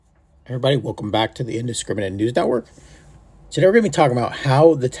Everybody, welcome back to the Indiscriminate News Network. Today we're going to be talking about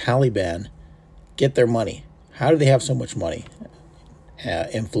how the Taliban get their money. How do they have so much money?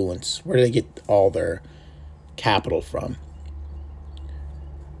 Influence. Where do they get all their capital from?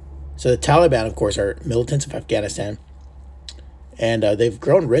 So the Taliban, of course, are militants of Afghanistan. And they've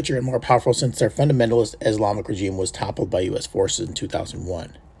grown richer and more powerful since their fundamentalist Islamic regime was toppled by U.S. forces in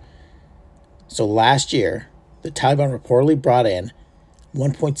 2001. So last year, the Taliban reportedly brought in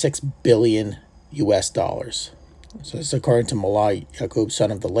 1.6 billion US dollars. So this is according to Mullah Yaqub,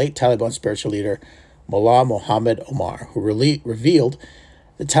 son of the late Taliban spiritual leader Mullah Mohammed Omar, who revealed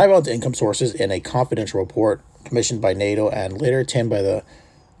the Taliban's income sources in a confidential report commissioned by NATO and later obtained by the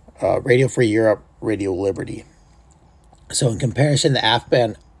Radio Free Europe, Radio Liberty. So in comparison, the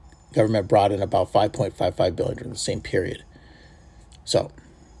Afghan government brought in about 5.55 billion during the same period. So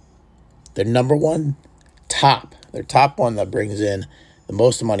their top one that brings in the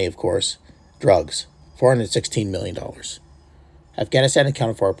most money, of course, drugs, $416 million. Afghanistan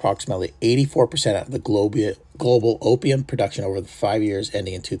accounted for approximately 84% of the global opium production over the 5 years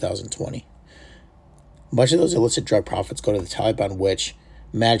ending in 2020. Much of those illicit drug profits go to the Taliban, which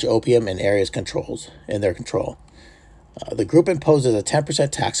manage opium in areas in their control. The group imposes a 10%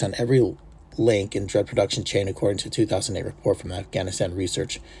 tax on every link in drug production chain, according to a 2008 report from the Afghanistan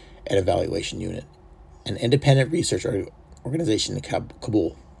Research and Evaluation Unit, an independent research organization in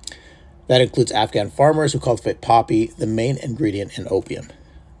Kabul. That includes Afghan farmers who cultivate poppy, the main ingredient in opium,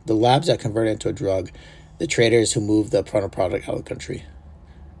 the labs that convert it into a drug, the traders who move the final product out of the country.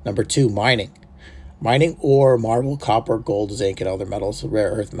 Number 2, mining. Mining ore, marble, copper, gold, zinc, and other metals,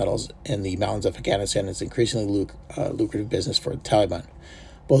 rare earth metals, in the mountains of Afghanistan is increasingly lucrative business for the Taliban.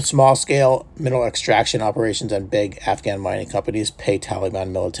 Both small-scale mineral extraction operations and big Afghan mining companies pay Taliban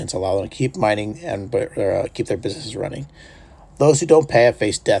militants, allow them to keep mining and keep their businesses running. Those who don't pay have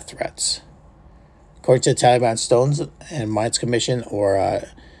faced death threats. According to the Taliban Stones and Mines Commission, or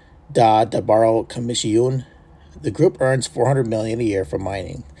Dabaro Commission, the group earns $400 million a year from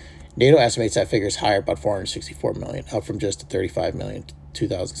mining. NATO estimates that figure is higher, about $464 million, up from just $35 million in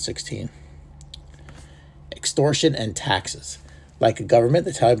 2016. Extortion and taxes. Like a government,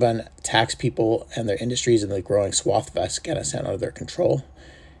 the Taliban tax people and their industries in the growing swath of Afghanistan under their control.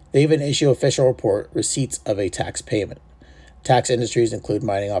 They even issue official report receipts of a tax payment. Tax industries include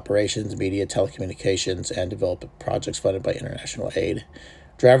mining operations, media, telecommunications, and development projects funded by international aid.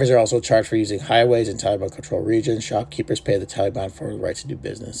 Drivers are also charged for using highways in Taliban-controlled regions. Shopkeepers pay the Taliban for the right to do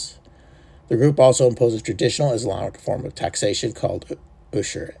business. The group also imposes traditional Islamic form of taxation called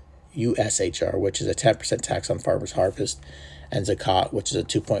USHR, which is a 10% tax on farmers' harvest, and zakat, which is a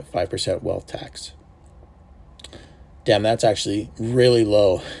 2.5% wealth tax. Damn, that's actually really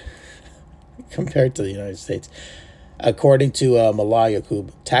low compared to the United States. According to Mullah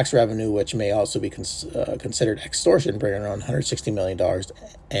Yaqub, tax revenue, which may also be considered extortion, bring around $160 million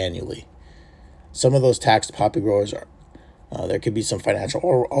annually. Some of those taxed poppy growers there could be some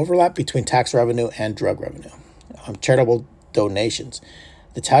financial overlap between tax revenue and drug revenue. Charitable donations.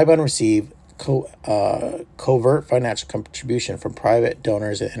 The Taliban receive covert financial contribution from private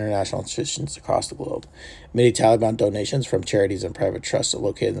donors and international institutions across the globe. Many Taliban donations from charities and private trusts are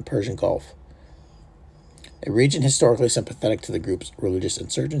located in the Persian Gulf, a region historically sympathetic to the group's religious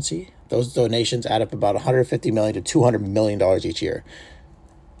insurgency. Those donations add up about $150 million to $200 million each year.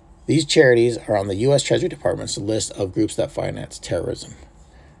 These charities are on the U.S. Treasury Department's list of groups that finance terrorism.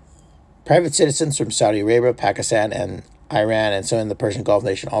 Private citizens from Saudi Arabia, Pakistan, and Iran, and some in the Persian Gulf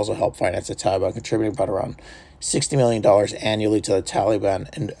nation also help finance the Taliban, contributing about around $60 million annually to the Taliban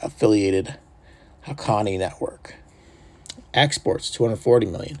and affiliated Haqqani network. Exports, $240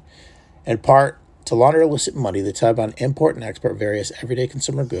 million. In part, to launder illicit money, the Taliban import and export various everyday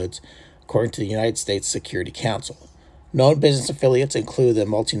consumer goods, according to the United States Security Council. Known business affiliates include the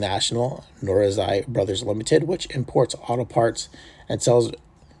multinational Norizai Brothers Limited, which imports auto parts and sells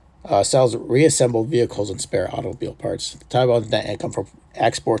reassembled vehicles and spare automobile parts. The Taliban's net income from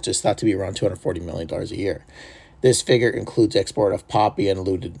exports is thought to be around $240 million a year. This figure includes export of poppy and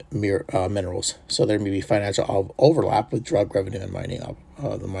looted minerals, so there may be financial overlap with drug revenue and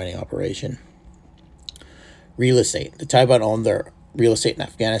the mining operation. Real estate. The Taliban own their real estate in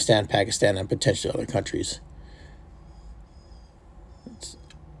Afghanistan, Pakistan, and potentially other countries.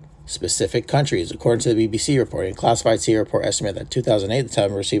 Specific countries. According to the BBC reporting, classified CIA report estimated that in 2008, the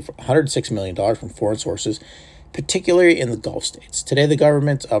Taliban received $106 million from foreign sources, particularly in the Gulf states. Today, the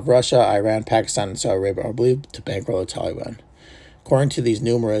governments of Russia, Iran, Pakistan, and Saudi Arabia are believed to bankroll the Taliban. According to these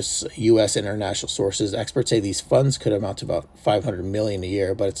numerous U.S. and international sources, experts say these funds could amount to about $500 million a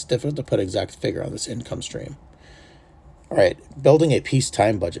year, but it's difficult to put an exact figure on this income stream. All right, building a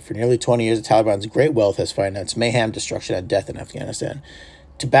peacetime budget. For nearly 20 years, the Taliban's great wealth has financed mayhem, destruction, and death in Afghanistan.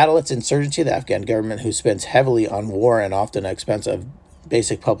 To battle its insurgency, the Afghan government, who spends heavily on war and often at the expense of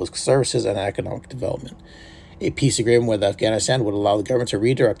basic public services and economic development. A peace agreement with Afghanistan would allow the government to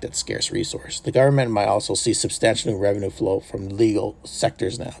redirect its scarce resource. The government might also see substantial new revenue flow from legal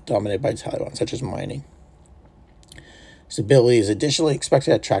sectors now dominated by the Taliban, such as mining. Stability is additionally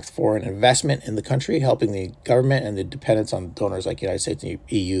expected to attract foreign investment in the country, helping the government and the dependence on donors like the United States and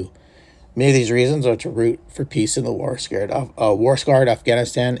the EU. Many of these reasons are to root for peace in the war-scarred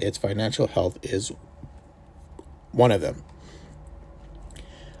Afghanistan. Its financial health is one of them.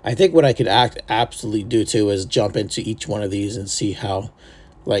 I think what I could absolutely do too is jump into each one of these and see how,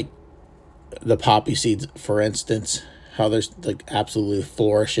 like, the poppy seeds, for instance, how they're like absolutely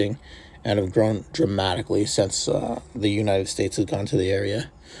flourishing and have grown dramatically since the United States has gone to the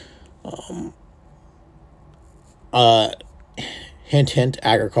area. Hint,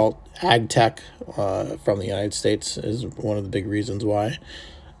 ag tech from the United States is one of the big reasons why.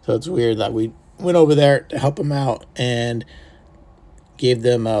 So it's weird that we went over there to help them out and gave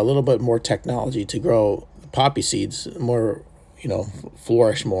them a little bit more technology to grow the poppy seeds more,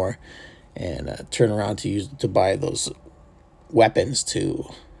 flourish more, and turn around to buy those weapons to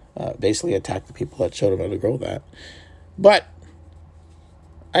basically attack the people that showed them how to grow that. But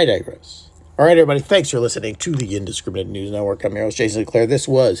I digress. All right, everybody, thanks for listening to the Indiscriminate News Network. I'm your host, Jason Leclaire. This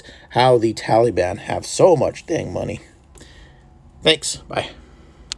was how the Taliban have so much dang money. Thanks. Bye.